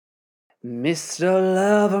Mr.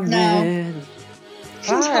 Loverman.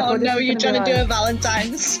 Oh no, you're trying to do a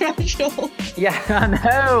Valentine's special. Yeah,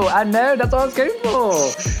 I know, that's what I was going for.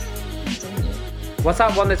 What's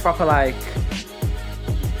that one that's proper like...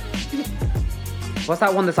 What's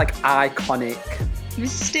that one that's like iconic?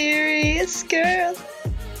 Mysterious girl.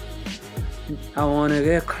 I want to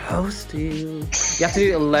get close to you. You have to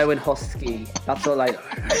do it low and husky. That's what like...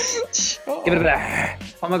 Sure. Give it a bit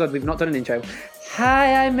of... Oh my god, we've not done an intro.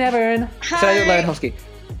 Hi, I'm Evan. Hi. Should I do it low and husky?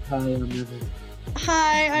 Hi, I'm Evan.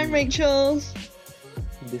 Hi, I'm Rachel.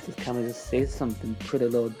 This is kind of just say something, pretty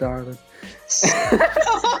little darling.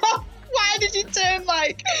 Why did you turn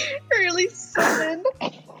like really southern?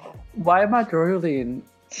 Why am I drooling?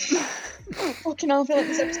 Fucking hell, I feel like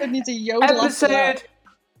this episode needs a yodel.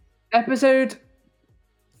 Episode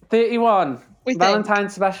 31. We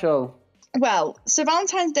Valentine's special. Well, so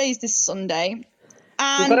Valentine's Day is this Sunday.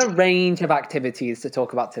 And We've got a range of activities to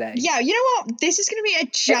talk about today. yeah, you know what? This is going to be a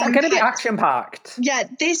It's jam. going to be action-packed. Yeah,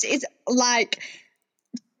 this is like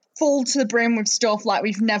full to the brim with stuff like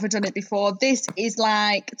we've never done it before. This is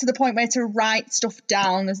like to the point where to write stuff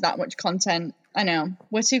down, there's that much content. I know.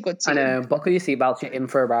 We're too good to I know. Buckle your seatbelts, you're in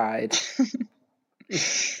for a ride.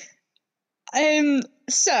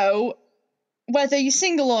 So, whether you're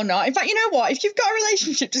single or not, in fact, you know what? If you've got a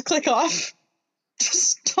relationship, just click off.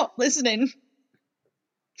 Just stop listening.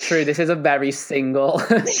 True, this is a very single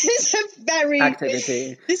This is a very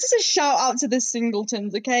activity. This is a shout out to the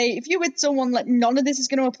singletons, okay? If you're with someone, like none of this is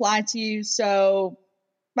going to apply to you. So,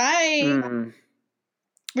 bye.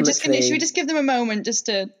 Should we just give them a moment just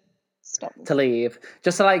to stop to leave,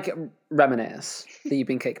 just to like reminisce that you've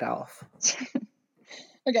been kicked off.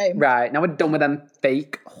 Okay. Right, now we're done with them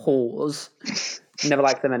fake whores. Never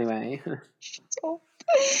liked them anyway.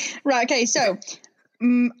 Right, okay, so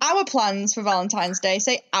our plans for Valentine's Day,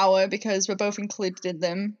 say our because we're both included in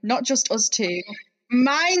them, not just us two.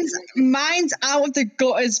 Mine's out of the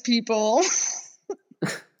gutters, people.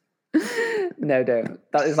 No, don't.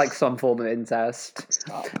 That is like some form of incest.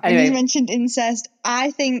 Stop. Anyway. You mentioned incest.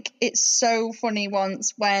 I think it's so funny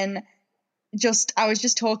once when I was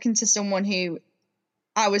just talking to someone who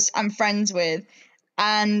I'm friends with,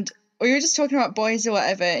 and we were just talking about boys or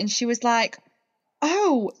whatever, and she was like,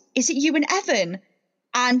 "Oh, is it you and Evan?"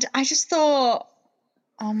 And I just thought,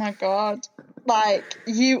 oh my god, like,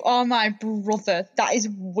 you are my brother. That is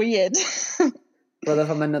weird. Brother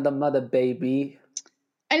from another mother, baby.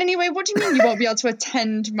 And anyway, what do you mean you won't be able to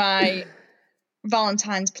attend my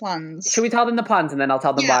Valentine's plans? Should we tell them the plans and then I'll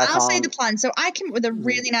tell them why I can't? I'll say the plan. So I came up with a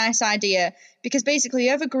really nice idea because basically you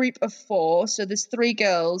have a group of 4, so there's 3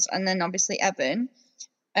 girls and then obviously Evan.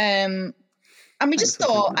 And I just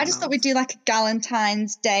thought we'd do like a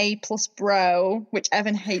Galentine's Day plus bro, which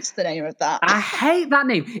Evan hates the name of that. I hate that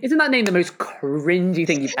name. Isn't that name the most cringy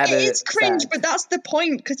thing you've ever said? It's cringe, but that's the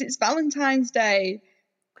point because it's Valentine's Day.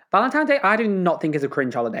 Valentine's Day, I do not think is a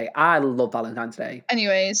cringe holiday. I love Valentine's Day.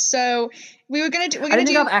 Anyways, so we were gonna do. I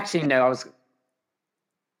was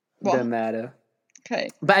the murder. Okay.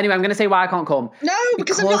 But anyway, I'm gonna say why I can't come. No,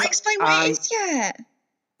 because I've not explained what it is yet.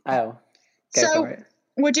 Oh. Go for it.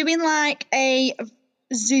 We're doing like a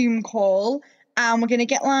Zoom call, and we're gonna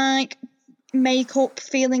get like makeup,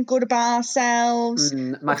 feeling good about ourselves.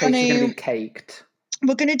 My face is gonna be caked.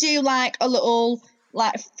 We're gonna do like a little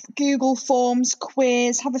like Google Forms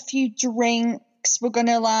quiz, have a few drinks. We're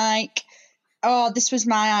gonna like, this was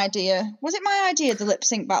my idea. Was it my idea, the lip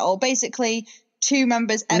sync battle? Basically, 2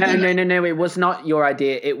 members. No, it was not your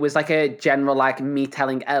idea. It was like a general, like me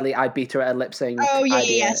telling Ellie I beat her at a lip sync. Oh yeah,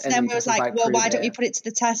 idea, yes. And then we was like, well, why don't we put it to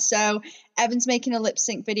the test? So Evan's making a lip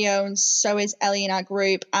sync video, and so is Ellie in our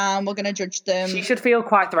group, and we're gonna judge them. She should feel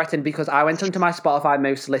quite threatened because I went onto my Spotify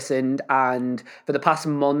most listened, and for the past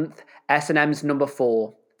month, S&M's number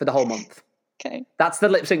 4 for the whole month. Okay. That's the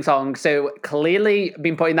lip sync song. So clearly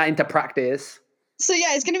been putting that into practice. So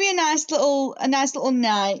yeah, it's going to be a nice little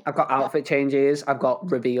night. I've got outfit changes, I've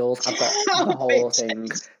got reveals, I've got the whole thing.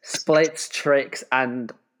 Splits, tricks,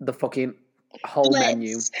 and the fucking whole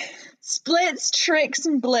menu. Splits, tricks,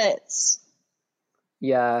 and blitz.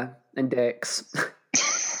 Yeah, and dicks.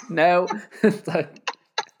 No.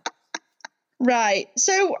 Right.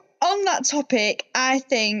 So on that topic, I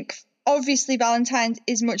think obviously Valentine's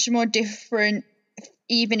is much more different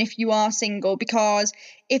even if you are single, because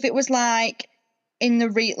if it was like in the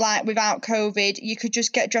without COVID, you could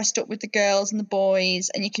just get dressed up with the girls and the boys,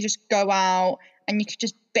 and you could just go out, and you could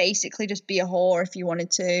just basically just be a whore if you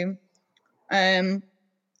wanted to. Is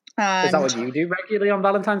that what you do regularly on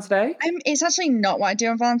Valentine's Day? It's actually not what I do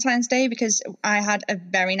on Valentine's Day, because I had a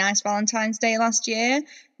very nice Valentine's Day last year.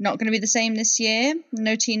 Not going to be the same this year.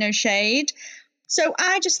 No tea, no shade. So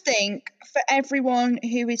I just think for everyone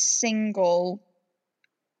who is single,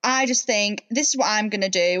 I just think this is what I'm going to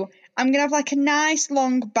do. I'm going to have like a nice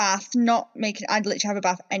long bath, I'd literally have a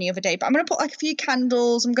bath any other day, but I'm going to put like a few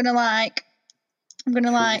candles. I'm going to Treat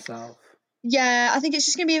yourself. yeah, I think it's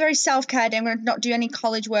just going to be a very self-care day. I'm going to not do any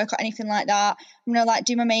college work or anything like that. I'm going to like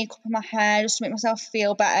do my makeup and my hair just to make myself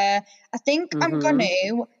feel better. I think I'm going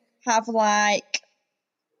to have like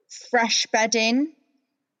fresh bedding.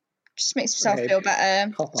 Just makes myself Okay, feel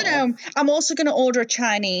better. pop I don't know. off. I'm also going to order a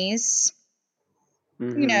Chinese.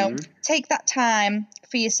 You know, take that time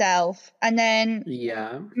for yourself and then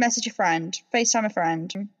Yeah. message a friend, FaceTime a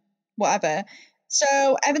friend, whatever.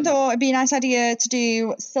 So Evan thought it'd be a nice idea to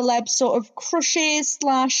do celeb sort of crushes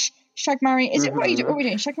 / shag marry. Is it what are we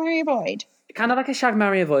doing? Shag marry avoid? Kind of like a shag,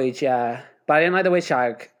 marry, avoid, yeah. But I didn't like the word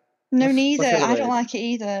shag. No, neither. What's the other I don't word? like it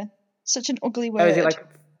either. Such an ugly Oh, is it word. like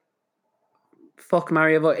fuck,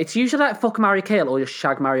 marry, avoid? It's usually like fuck, marry, kill, or just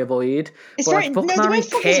shag, marry, avoid. It's But very like fuck, no. The marry, word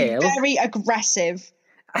fuck is kill. very aggressive.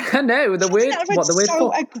 I know the word. That What the word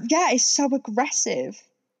so fuck? yeah, it's so aggressive.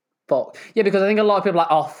 Fuck. Yeah, because I think a lot of people are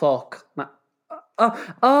like, oh fuck. Like,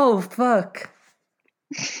 oh fuck.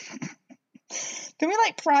 Can we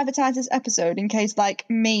like privatize this episode in case like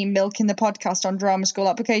me milking the podcast on drama school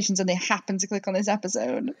applications and they happen to click on this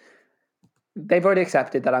episode? They've already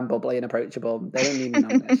accepted that I'm bubbly and approachable. They don't need me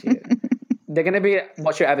on this shit. They're going to be,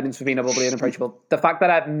 what's your evidence for being a bubbly and approachable? The fact that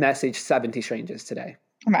I've messaged 70 strangers today.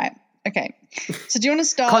 Right. Okay. So do you want to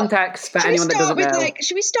start? Context for anyone that doesn't know.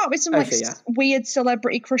 Should we start with some weird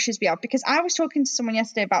celebrity crushes we have? Because I was talking to someone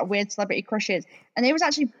yesterday about weird celebrity crushes, and they was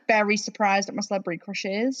actually very surprised at my celebrity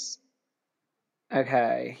crushes.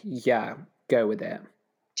 Okay, yeah, go with it.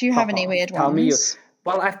 Do you have any weird ones? Tell me you.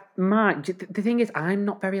 Well, the thing is,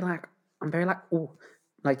 I'm very like, oh,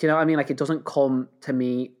 like, you know what I mean? Like, it doesn't come to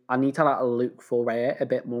me. I need to like look for it a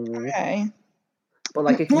bit more. Okay. But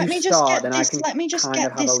like, if let you me start, then just I can let me just kind get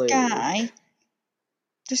of have this a look. guy.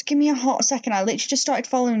 Just give me a hot second. I literally just started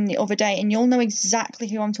following the other day, and you'll know exactly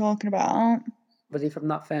who I'm talking about. Was he from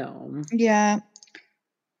that film? Yeah.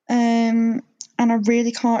 And I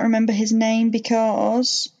really can't remember his name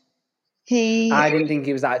because I didn't think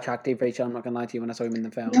he was that attractive, Rachel. I'm not gonna lie to you. When I saw him in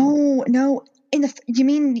the film, no. You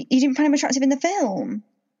mean you didn't find him attractive in the film?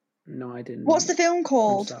 No, I didn't. What's the film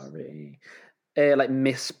called? I'm sorry. Like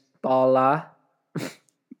Miss Bala.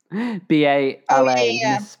 BALA.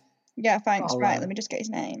 Yeah. Miss Yeah, thanks. Bala. Right, let me just get his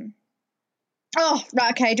name. Oh,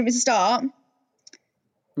 right, okay. Do you want me to start?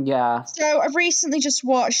 Yeah. So I've recently just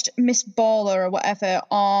watched Miss Baller or whatever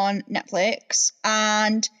on Netflix,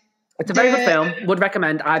 and it's a very good film. Would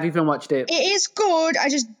recommend. I've even watched it. It is good. I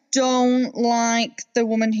just don't like the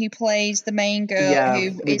woman who plays the main girl. Yeah,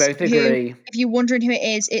 we both agree. If you're wondering who it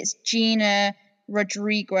is, it's Gina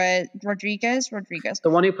Rodriguez. The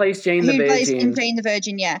one who plays Jane the Virgin. Who plays in Jane the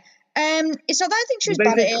Virgin, yeah. It's not that I think she was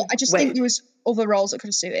bad at it. I just think there was other roles that could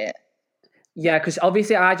have suited it. Yeah, because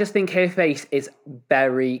obviously I just think her face is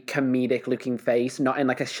very comedic looking face, not in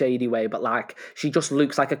like a shady way, but like she just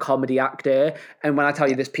looks like a comedy actor. And when I tell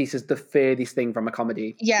you this piece is the furthest thing from a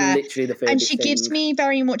comedy, literally the furthest and she gives me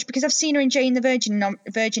very much, because I've seen her in Jane the Virgin,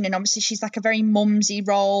 and obviously she's like a very mumsy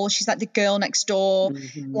role. She's like the girl next door.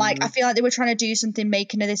 Mm-hmm. Like I feel like they were trying to do something,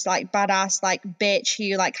 making her this like badass like bitch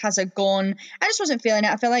who like has a gun. I just wasn't feeling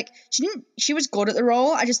it. I feel like she was good at the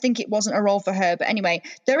role. I just think it wasn't a role for her. But anyway,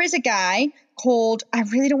 there is a guy called, I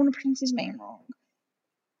really don't want to pronounce his name wrong,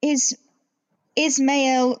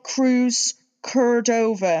 Ismael Cruz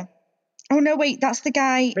Cordova. Oh no, wait, that's the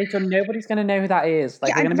guy. Rachel, nobody's going to know who that is.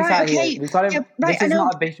 Like, we're going to be sat here. We've got to. This is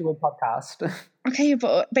not a visual podcast. Okay,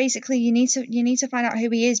 but basically, you need to find out who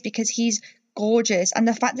he is, because he's gorgeous, and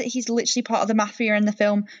the fact that he's literally part of the mafia in the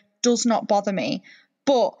film does not bother me.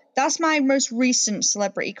 But that's my most recent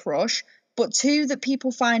celebrity crush. But two that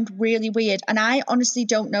people find really weird, and I honestly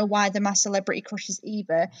don't know why they're my celebrity crushes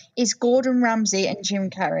either, is Gordon Ramsay and Jim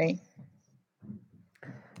Carrey.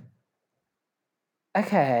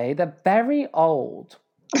 Okay, they're very old.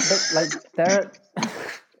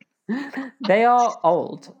 They are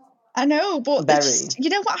old. I know, but you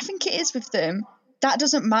know what I think it is with them? That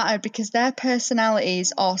doesn't matter, because their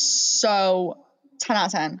personalities are so 10 out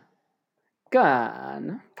of 10. Go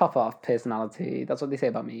on. Pop off personality. That's what they say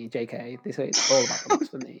about me, JK. They say it's all about the looks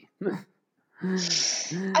for me.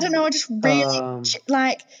 I don't know, I just really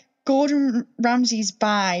like Gordon Ramsay's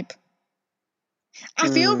vibe. I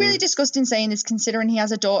feel really disgusting saying this, considering he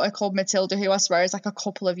has a daughter called Matilda, who I swear is like a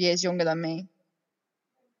couple of years younger than me.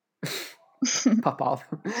 Pop off.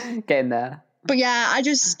 Get in there. But yeah,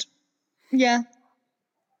 yeah.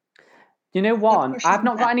 You know one? I've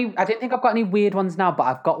not got any. I don't think I've got any weird ones now, but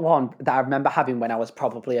I've got one that I remember having when I was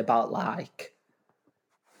probably about like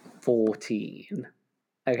 14.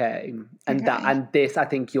 Okay. And Okay. this I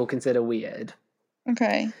think you'll consider weird.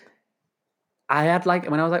 Okay. I had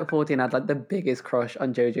when I was 14, I had the biggest crush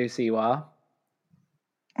on Jojo Siwa.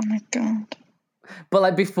 Oh my god.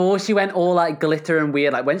 But before she went all glitter and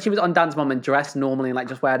weird, when she was on Dance Mom and dressed normally and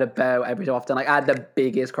just wear a bow every so often, I had the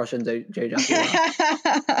biggest crush on Jojo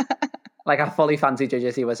Siwa. I fully fancied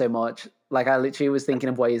Jojo Siwa so much. I literally was thinking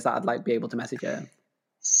of ways that I'd be able to message her.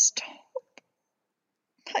 Stop.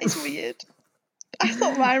 That is weird. I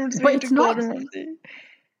thought mine was But weird. it's not. Gordon Ramsay.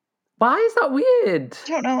 Why is that weird? I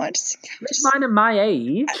don't know. I It's mine at my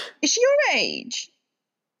age. Is she your age?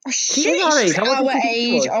 Oh, she is our age. She's How old our did you think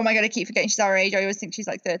she age. was? Oh my god, I keep forgetting she's our age. I always think she's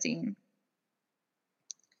 13.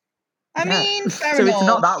 I mean, fair so enough. it's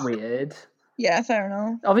not that weird. Yeah, fair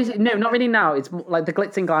enough. Obviously, no, not really now. It's the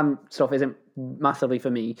glitz and glam stuff isn't massively for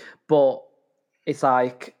me, but it's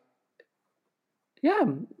yeah.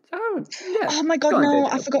 Oh my god, no!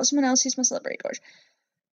 I forgot someone else who's my celebrity crush.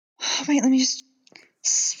 Oh, wait, let me just.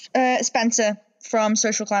 Spencer from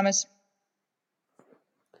Social Climbers.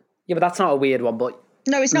 Yeah, but that's not a weird one. But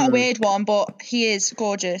no, it's not a weird one, but he is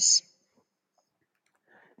gorgeous.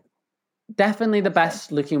 Definitely the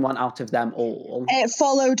best looking one out of them all.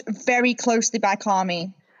 Followed very closely by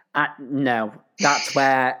Carmi. No, that's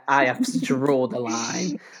where I have to draw the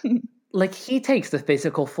line. He takes the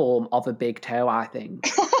physical form of a big toe, I think.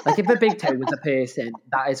 If a big toe was a person,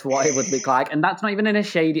 that is what it would look like. And that's not even in a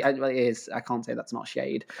shady... Well, it is. I can't say that's not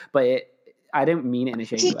shade. But I don't mean it in a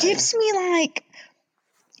shady way. He gives me,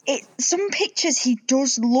 some pictures he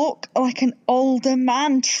does look like an older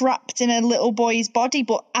man trapped in a little boy's body,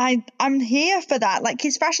 but I'm here for that.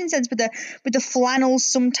 His fashion sense with the flannels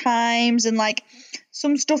sometimes and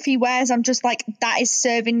some stuff he wears, I'm just that is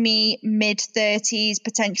serving me mid-30s,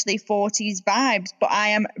 potentially 40s vibes, but I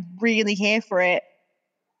am really here for it.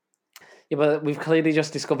 Yeah, but we've clearly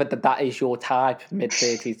just discovered that is your type,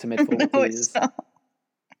 mid-30s to mid-40s. No, it's not.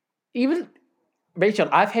 Even, Rachel,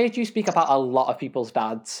 I've heard you speak about a lot of people's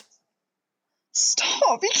dads.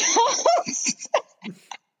 Stop, because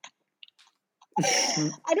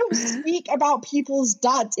I don't speak about people's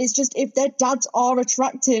dads. It's just if their dads are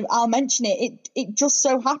attractive, I'll mention it. It just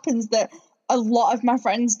so happens that a lot of my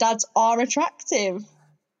friends' dads are attractive.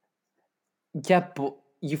 Yeah, but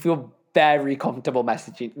you feel very comfortable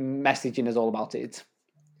messaging us all about it.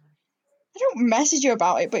 I don't message you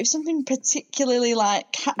about it, but if something particularly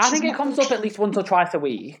catches I think it comes up at least once or twice a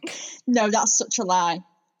week. No, that's such a lie.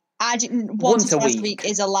 I didn't. Once or twice a week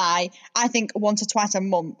is a lie. I think once or twice a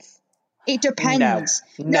month. It depends.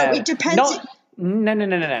 No, it depends.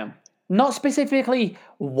 No. Not specifically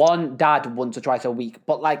one dad once or twice a week,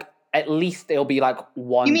 but at least it'll be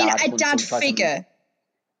one. You mean dad a dad figure?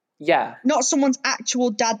 Yeah. Not someone's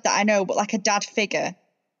actual dad that I know, but a dad figure.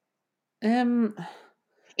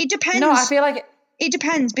 It depends. No, I feel it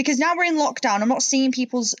depends because now we're in lockdown. I'm not seeing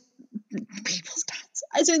people's dads.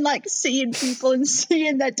 As in seeing people and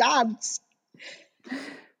seeing their dads.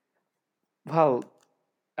 Well,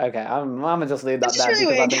 okay, I'm gonna just leave that there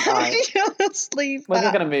really because I think just leave we're that.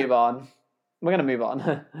 just gonna move on. We're gonna move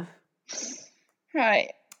on.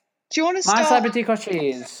 Right. Do you want to start? My celebrity crush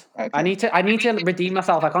is. Okay. I need to redeem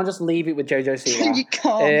myself. I can't just leave it with Jojo Siwa. You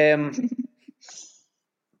can't.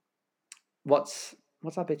 What's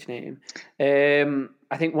that bitch name?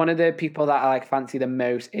 I think one of the people that I fancy the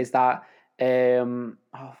most is that.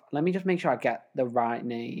 Let me just make sure I get the right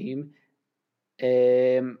name.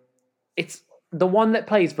 It's the one that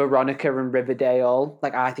plays Veronica in Riverdale.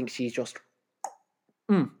 I think she's just.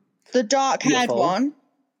 The dark-haired one.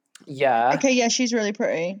 Yeah. Okay, yeah, she's really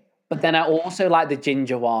pretty. But then I also like the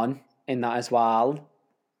ginger one in that as well.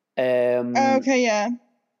 Okay, yeah.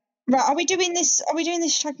 Right, are we doing this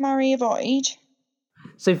Shag, Marry, Avoid?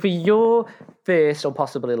 So for your first or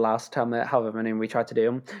possibly last time, however many we tried to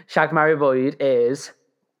do, Shag, Marry, Avoid is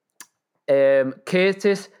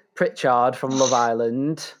Curtis Pritchard from Love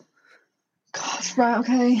Island. God, right,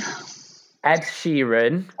 okay. Ed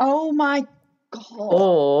Sheeran. Oh my God.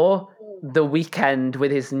 Or The Weeknd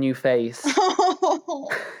with his new face.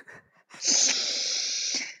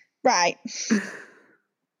 Right.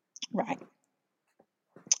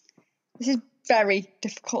 This is very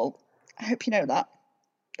difficult. I hope you know that.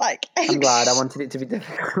 I'm glad. I wanted it to be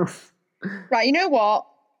difficult. Right, you know what?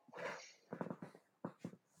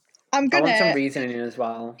 I want some reasoning as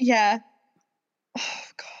well. Yeah. Oh,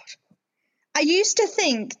 God. I used to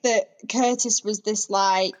think that Curtis was this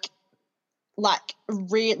real, not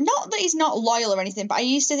that he's not loyal or anything, but I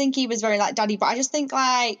used to think he was very daddy, but I just think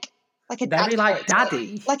a very dad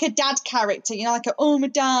daddy, a dad character, oh my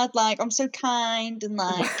dad, I'm so kind and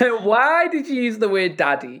Why did you use the word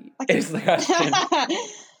daddy? Is the question.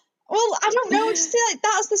 I just feel like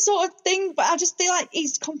that's the sort of thing, but I just feel like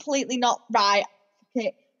he's completely not right.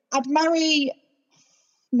 Okay, I'd marry.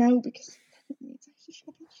 No, because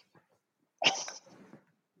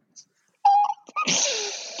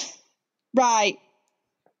right.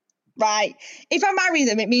 If I marry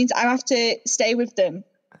them, it means I have to stay with them.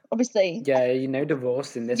 Obviously. Yeah,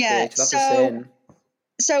 divorce in this Yeah, bitch. That's a sin.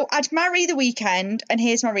 So I'd marry The Weeknd, and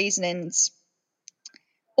here's my reasonings.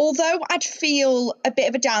 Although I'd feel a bit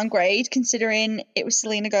of a downgrade considering it was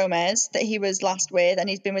Selena Gomez that he was last with, and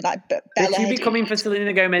he's been with like Bella But she Hadid. be coming for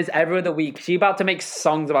Selena Gomez every other week. She about to make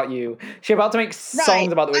songs about you. She about to make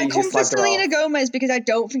songs about the way I you come just for slagged her Selena off. Gomez because I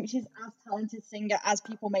don't think she's as talented singer as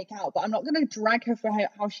people make out, but I'm not going to drag her for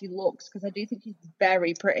how she looks because I do think she's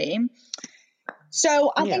very pretty.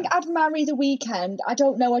 So I think I'd marry The Weeknd. I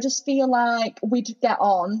don't know. I just feel like we'd get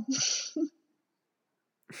on.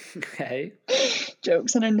 Okay.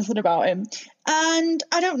 Jokes, I know nothing about him. And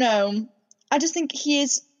I don't know. I just think he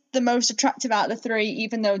is the most attractive out of the three,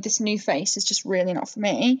 even though this new face is just really not for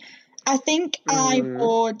me. I think I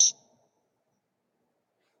would.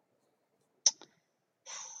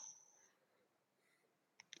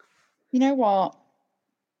 You know what?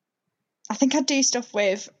 I think I'd do stuff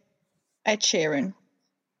with Ed Sheeran.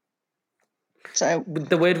 So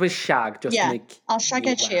the word was shag, just to make. I'll shag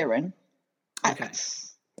Ed Sheeran. Okay.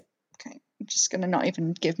 Okay, I'm just gonna not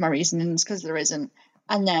even give my reasonings because there isn't.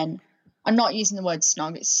 And then I'm not using the word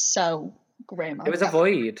snog. It's so grim. It was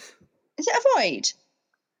avoid. Is it avoid?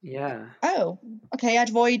 Yeah. Oh, okay. I'd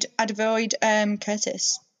avoid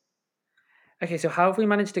Curtis. Okay, so how have we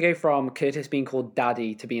managed to go from Curtis being called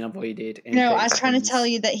daddy to being avoided? No, I was trying to tell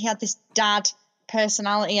you that he had this dad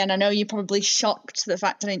personality, and I know you're probably shocked the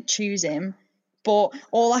fact I didn't choose him, but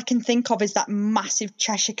all I can think of is that massive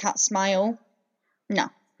Cheshire Cat smile. No,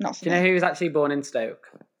 not for me. Do you know who was actually born in Stoke?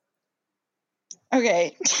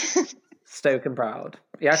 Okay. Stoke and Proud.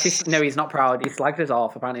 No, he's not proud. He slagged us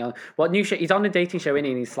off apparently on what new show? He's on a dating show, and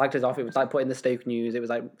he slagged us off. It was like put in the Stoke news. It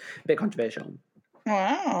was like a bit controversial.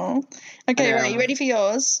 Wow. Okay, right. You ready for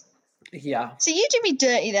yours? Yeah. So you do me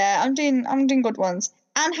dirty there. I'm doing good ones.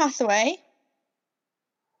 Anne Hathaway.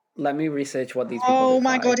 Let me research what these people Oh look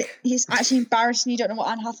my like. god, it's actually embarrassing. You don't know what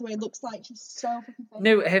Anne Hathaway looks like. She's so fucking funny.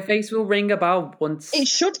 No, her face will ring a bell once. It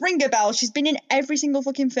should ring a bell. She's been in every single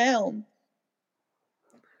fucking film.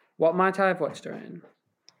 What might I have watched her in?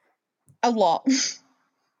 A lot.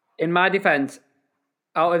 In my defense,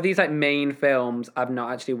 out of these like main films, I've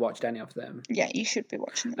not actually watched any of them. Yeah, you should be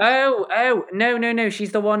watching them. Oh, no.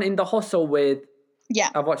 She's the one in The Hustle with... Yeah.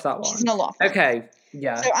 I've watched that one. She's in a lot. Okay,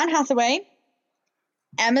 yeah. So Anne Hathaway,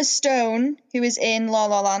 Emma Stone, who is in La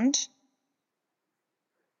La Land.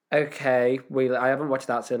 Okay, wait, I haven't watched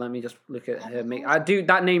that, so let me just look at her. I do.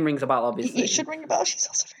 That name rings a bell, obviously. It should ring a bell. She's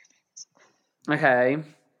also very famous. Okay.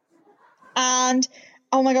 And,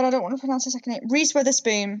 oh my god, I don't want to pronounce her second name. Reese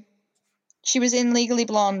Witherspoon. She was in Legally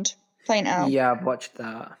Blonde, playing Elle. Yeah, I've watched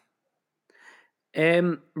that.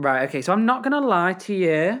 Right, okay, so I'm not going to lie to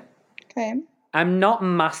you. Okay. I'm not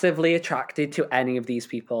massively attracted to any of these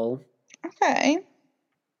people. Okay.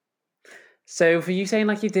 So for you saying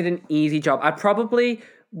like you did an easy job, I probably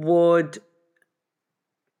would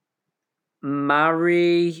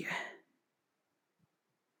marry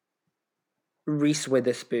Reese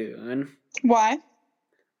Witherspoon. Why?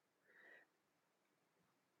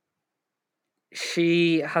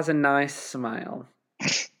 She has a nice smile.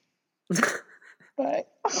 Right.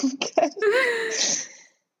 Okay.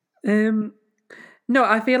 No,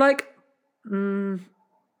 I feel like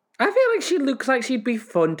she looks like she'd be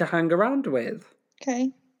fun to hang around with.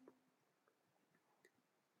 Okay.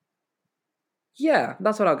 Yeah,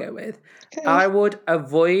 that's what I'll go with. Okay. I would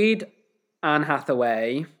avoid Anne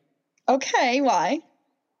Hathaway. Okay, why?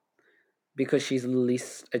 Because she's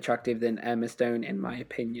least attractive than Emma Stone, in my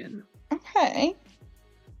opinion. Okay.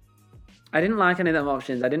 I didn't like any of them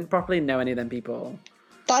options. I didn't properly know any of them people.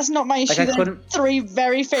 That's not my issue. Like, There's 3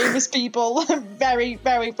 very famous people. Very,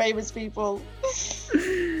 very famous people.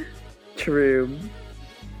 True.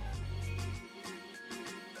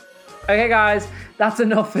 Okay, guys, that's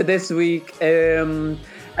enough for this week. I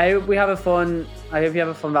hope you have a fun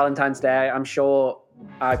Valentine's Day. I'm sure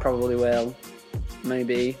I probably will.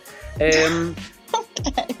 Maybe. Okay.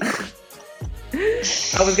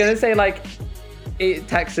 I was gonna say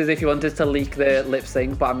text us if you want us to leak the lip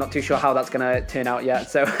sync, but I'm not too sure how that's gonna turn out yet.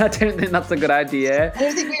 So I don't think that's a good idea. I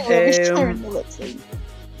don't think we will be sharing the lip sync.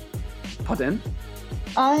 Pardon?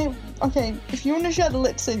 Okay. If you want to share the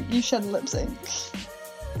lip sync, you share the lip sync.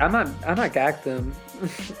 I might gag them.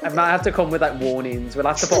 I might have to come with warnings. We'll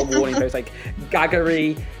have to put a warning post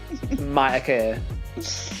gaggery might occur.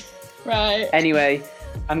 Right. Anyway,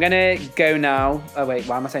 I'm gonna go now. Oh wait,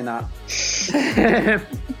 why am I saying that?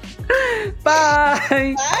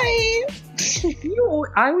 Bye. Bye.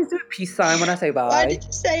 I always do a peace sign when I say bye. Why did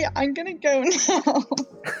you say I'm gonna go now?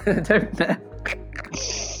 I don't know.